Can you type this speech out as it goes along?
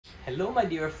Hello my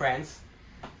dear friends,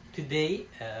 today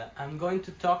I'm going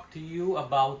to talk to you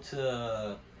about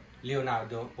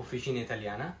Leonardo Officina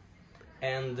Italiana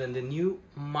and the new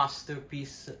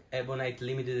Masterpiece Ebonite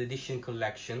limited edition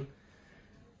collection.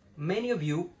 Many of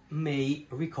you may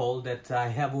recall that I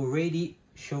have already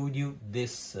showed you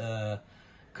this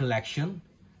collection,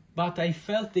 but I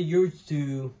felt the urge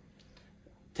to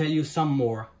tell you some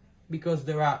more because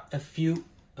there are a few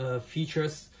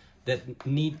features that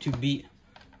need to be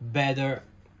better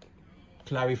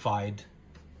clarified.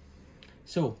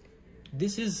 So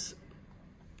this is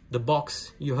the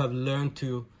box you have learned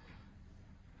to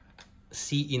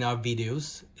see in our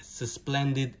videos. It's a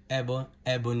splendid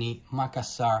ebony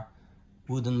Macassar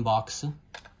wooden box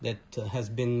that has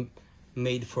been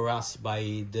made for us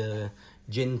by the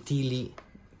Gentili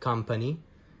company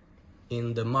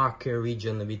in the Marche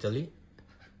region of Italy.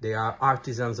 They are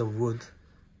artisans of wood.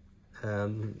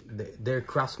 Their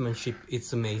craftsmanship,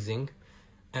 it's amazing,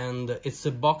 and it's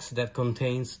a box that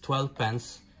contains 12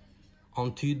 pens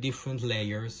on 2 different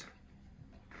layers,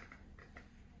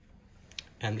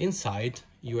 and inside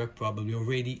you have probably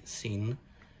already seen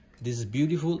these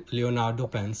beautiful Leonardo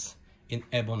pens in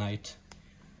ebonite.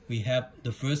 We have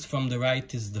the first from the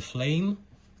right is the flame,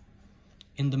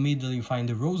 in the middle you find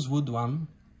the rosewood one,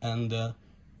 and the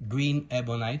green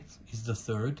ebonite is the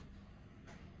third.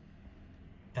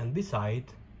 And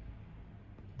beside,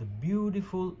 the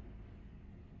beautiful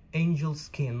angel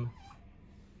skin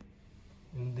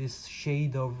in this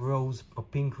shade of rose or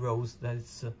pink rose that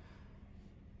is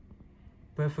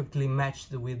perfectly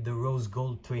matched with the rose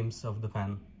gold trims of the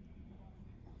pen.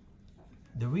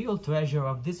 The real treasure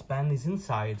of this pen is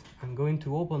inside. I'm going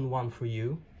to open one for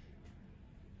you,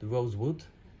 the rosewood,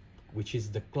 which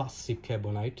is the classic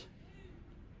ebonite.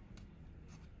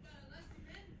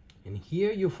 And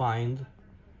here you find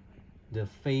the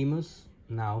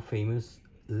now famous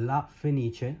La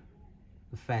Fenice,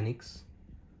 the Fenice,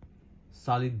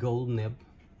 solid gold nib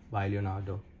by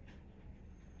Leonardo.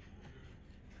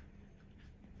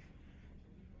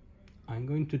 I'm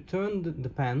going to turn the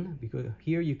pen because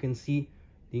here you can see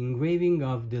the engraving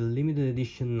of the limited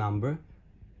edition number.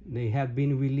 They have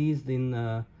been released in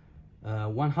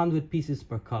 100 pieces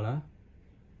per color,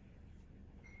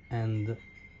 and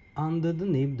under the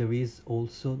nib there is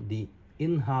also the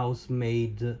in-house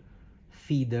made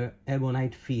feeder,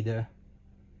 ebonite feeder,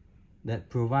 that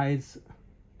provides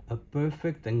a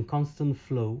perfect and constant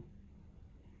flow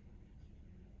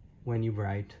when you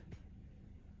write.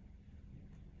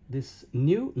 This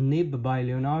new nib by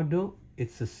Leonardo,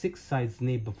 it's a 6-sides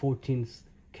nib, 14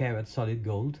 karat solid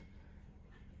gold,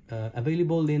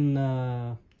 available in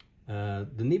the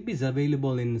nib is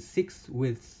available in 6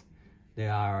 widths. They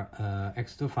are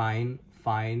extra fine,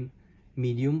 fine,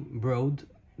 medium, broad,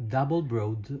 double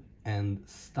broad, and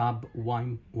stub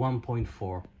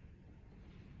 1.4.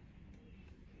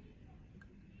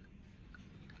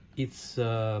 It's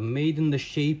made in the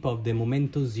shape of the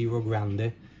Momento Zero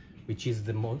Grande, which is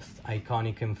the most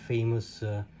iconic and famous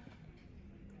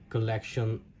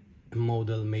collection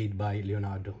model made by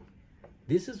Leonardo.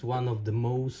 This is one of the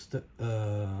most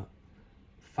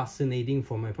fascinating,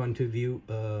 from my point of view,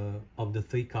 of the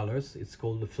 3 colors. It's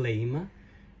called the Flame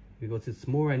because it's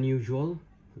more unusual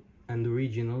and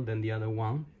original than the other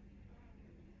one.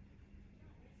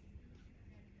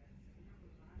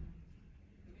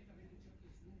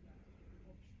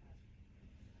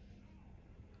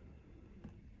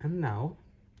 And now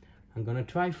I'm gonna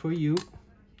try for you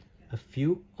a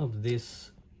few of these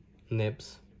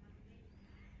nibs,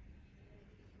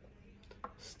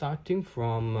 starting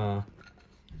from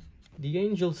the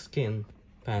angel skin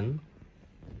pen,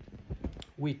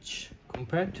 which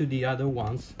compared to the other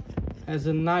ones has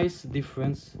a nice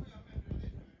difference,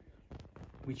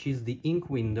 which is the ink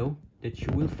window that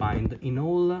you will find in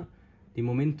all the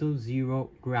Momento Zero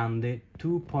Grande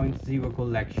 2.0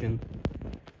 collection,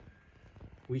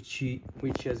 which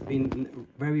has been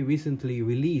very recently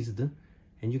released,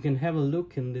 and you can have a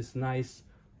look in this nice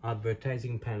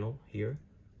advertising panel here.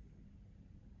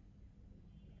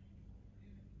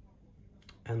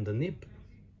 And the nib,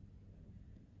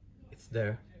 it's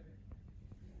there.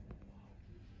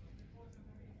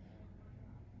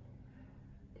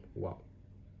 Wow,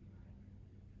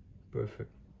 perfect.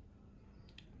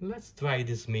 Let's try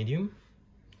this medium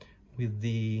with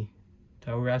the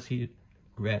Taurasi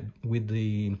red, with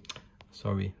the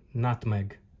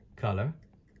nutmeg color.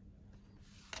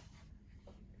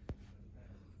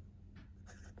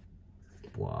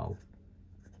 Wow,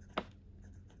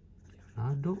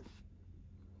 Leonardo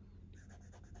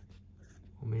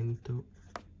Momento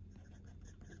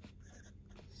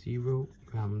Zero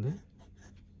Grande.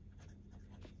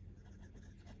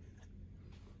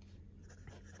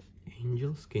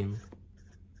 angel skin.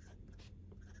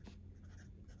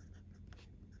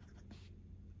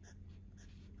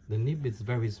 The nib is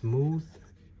very smooth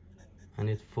and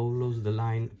it follows the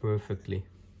line perfectly.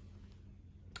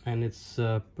 And it's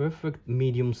perfect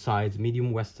medium size,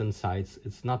 medium western size.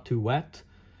 It's not too wet,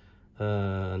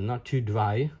 not too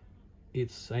dry.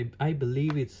 It's I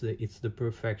believe it's the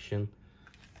perfection.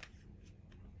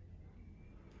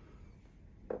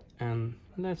 And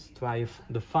let's try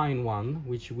the fine one,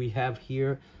 which we have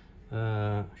here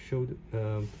showed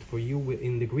for you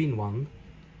in the green one.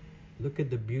 Look at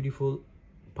the beautiful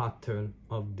pattern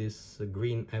of this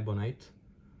green ebonite,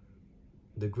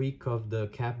 the Greek of the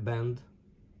cap band.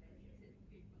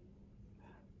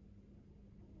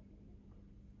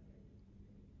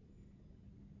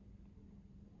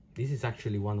 This is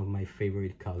actually one of my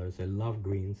favorite colors. I love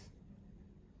greens.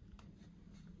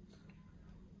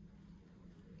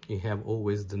 You have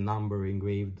always the number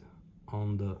engraved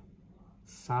on the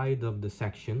side of the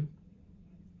section.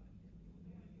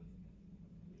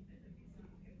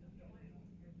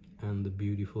 And the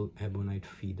beautiful ebonite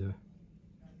feeder.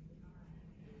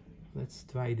 Let's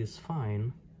try this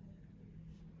fine.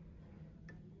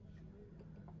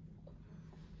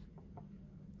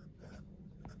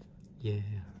 Yeah,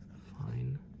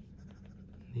 fine.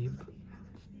 Nib.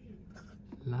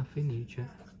 La Fenice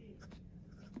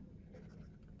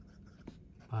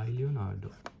by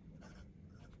Leonardo.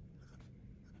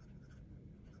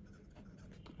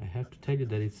 I have to tell you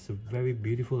that it's a very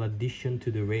beautiful addition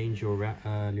to the range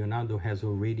Leonardo has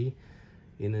already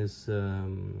in his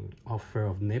offer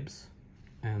of nibs.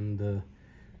 And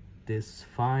this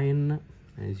fine,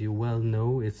 as you well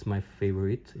know, it's my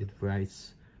favorite. It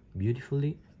writes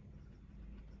beautifully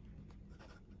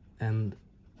and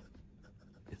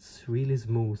it's really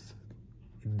smooth.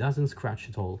 It doesn't scratch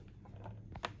at all.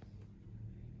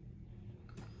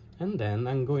 And then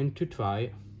I'm going to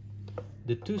try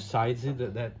the two sides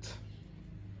that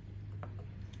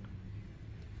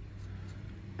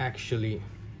actually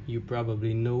you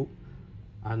probably know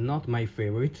are not my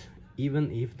favorite,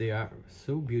 even if they are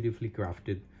so beautifully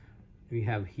crafted. We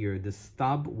have here the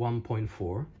stub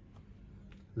 1.4.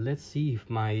 Let's see if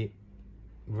my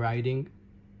writing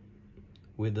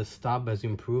with the stub has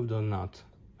improved or not.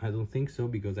 I don't think so,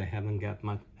 because I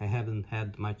haven't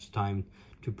had much time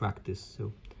to practice.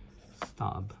 So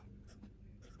stub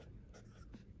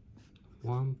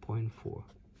 1.4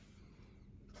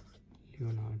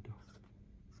 Leonardo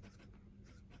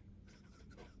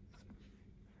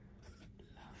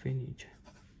La Fenice.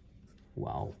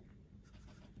 Wow,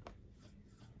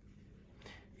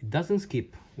 it doesn't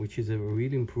skip, which is a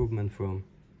real improvement for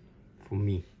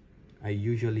me. I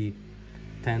usually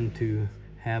tend to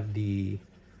have the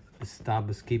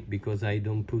stub skip because I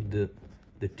don't put the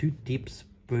two tips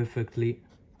perfectly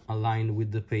aligned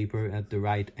with the paper at the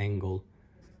right angle.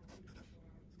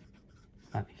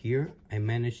 But here I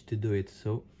managed to do it,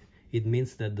 so it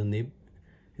means that the nib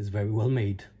is very well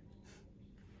made.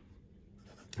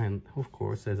 And of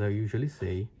course, as I usually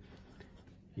say,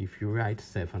 if you write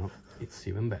Stefano, it's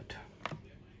even better.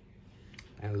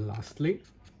 And lastly,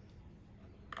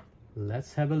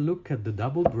 let's have a look at the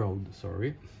double broad,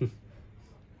 sorry,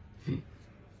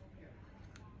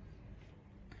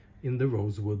 in the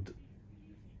rosewood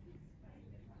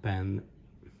pen.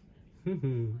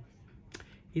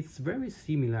 It's very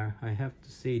similar, I have to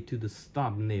say, to the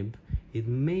stub nib. It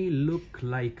may look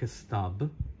like a stub,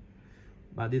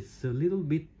 but it's a little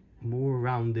bit more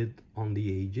rounded on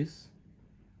the edges,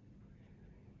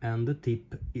 and the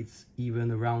tip is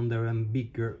even rounder and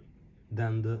bigger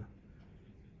than the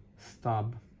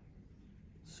stub.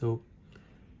 So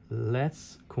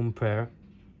let's compare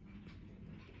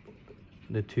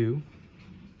the two.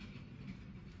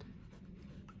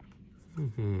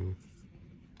 In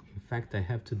fact, I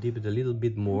have to dip it a little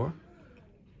bit more.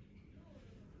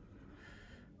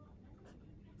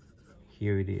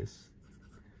 Here it is,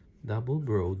 double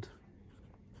broad.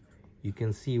 You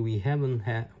can see we haven't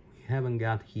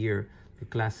got here the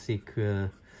classic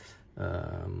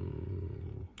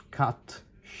cut,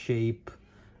 shape,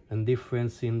 and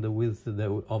difference in the width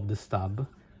of the stub.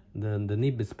 The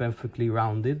nib is perfectly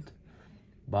rounded,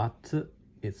 but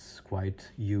it's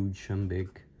quite huge and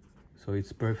big. So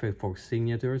it's perfect for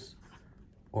signatures,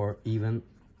 or even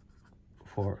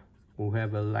for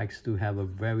whoever likes to have a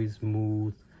very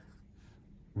smooth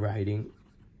writing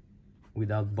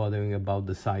without bothering about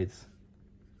the sides.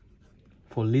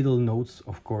 For little notes,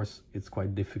 of course, it's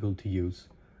quite difficult to use,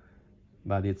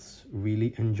 but it's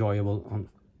really enjoyable on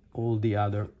all the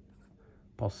other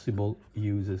possible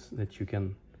uses that you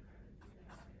can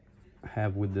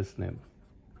have with this nib.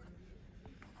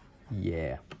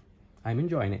 Yeah, I'm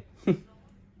enjoying it.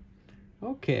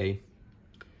 Okay,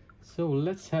 so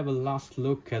let's have a last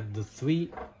look at the 3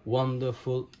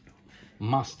 wonderful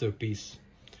masterpieces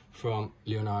from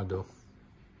Leonardo.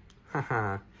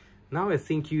 Haha, now I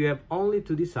think you have only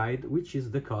to decide which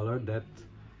is the color that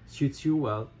suits you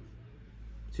well,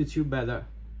 suits you better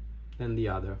than the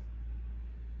other.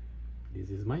 This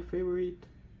is my favorite,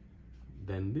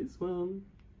 then this one,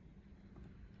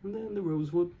 and then the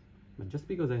rosewood, but just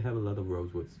because I have a lot of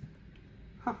rosewoods.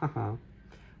 Hahaha.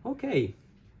 Okay,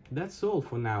 that's all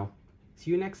for now.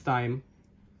 See you next time.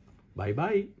 Bye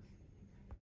bye.